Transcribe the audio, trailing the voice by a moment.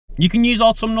You can use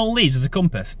autumnal leaves as a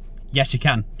compass. Yes, you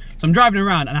can. So I'm driving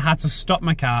around and I had to stop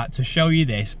my car to show you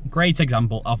this great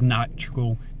example of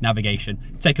natural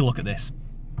navigation. Take a look at this.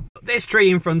 This tree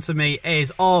in front of me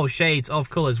is all shades of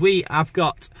colours. We have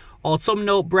got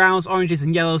autumnal browns, oranges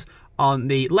and yellows on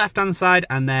the left hand side,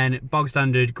 and then bog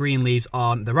standard green leaves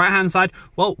on the right hand side.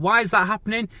 Well, why is that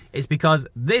happening? It's because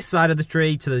this side of the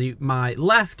tree to my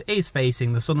left is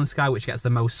facing the southern sky, which gets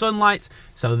the most sunlight,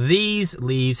 so these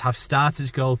leaves have started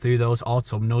to go through those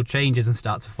autumnal changes and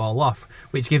start to fall off,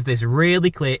 which gives this really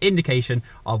clear indication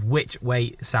of which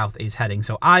way south is heading.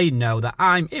 So I know that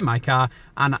I'm in my car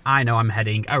and I know I'm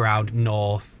heading around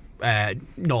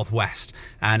northwest.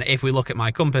 And if we look at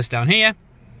my compass down here,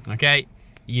 okay,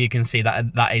 you can see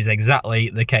that that is exactly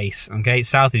the case. Okay,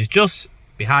 south is just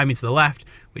behind me to the left,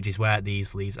 which is where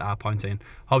these leaves are pointing.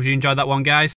 Hope you enjoyed that one, guys.